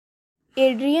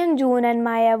Adrien, June and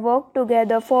Maya worked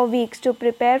together for weeks to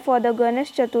prepare for the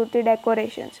Ganesh Chaturthi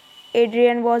decorations.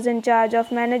 Adrien was in charge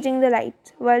of managing the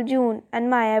lights, while June and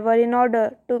Maya were in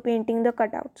order to painting the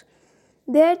cutouts.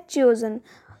 They had chosen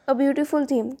a beautiful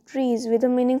theme, trees with a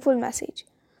meaningful message.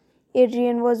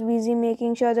 Adrian was busy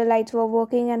making sure the lights were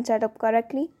working and set up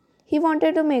correctly. He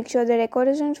wanted to make sure the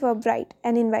decorations were bright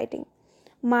and inviting.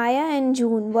 Maya and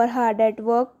June were hard at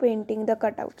work painting the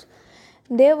cutouts.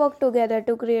 They worked together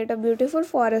to create a beautiful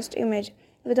forest image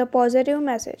with a positive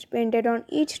message painted on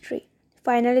each tree.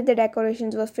 Finally, the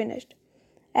decorations were finished.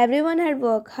 Everyone had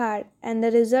worked hard and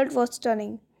the result was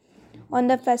stunning. On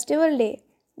the festival day,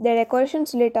 the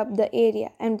decorations lit up the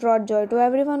area and brought joy to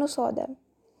everyone who saw them.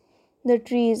 The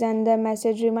trees and their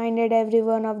message reminded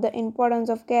everyone of the importance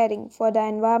of caring for the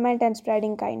environment and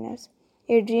spreading kindness.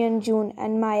 Adrian, June,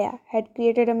 and Maya had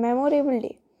created a memorable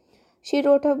day. She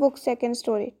wrote her book's second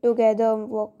story, Together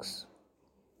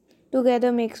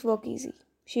Makes Work Easy.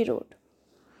 She wrote,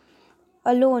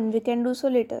 Alone we can do so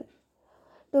little.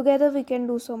 Together we can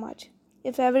do so much.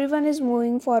 If everyone is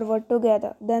moving forward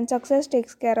together, then success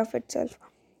takes care of itself.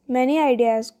 Many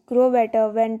ideas grow better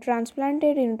when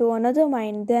transplanted into another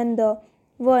mind than the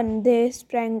one they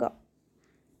sprang up.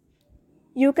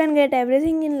 You can get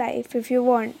everything in life if you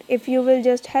want, if you will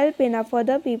just help enough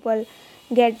other people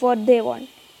get what they want.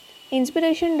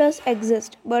 Inspiration does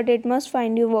exist, but it must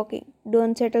find you working.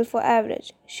 Don't settle for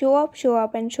average. Show up,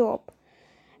 and show up.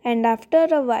 And after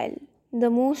a while, the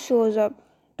moose shows up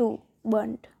too,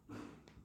 burnt.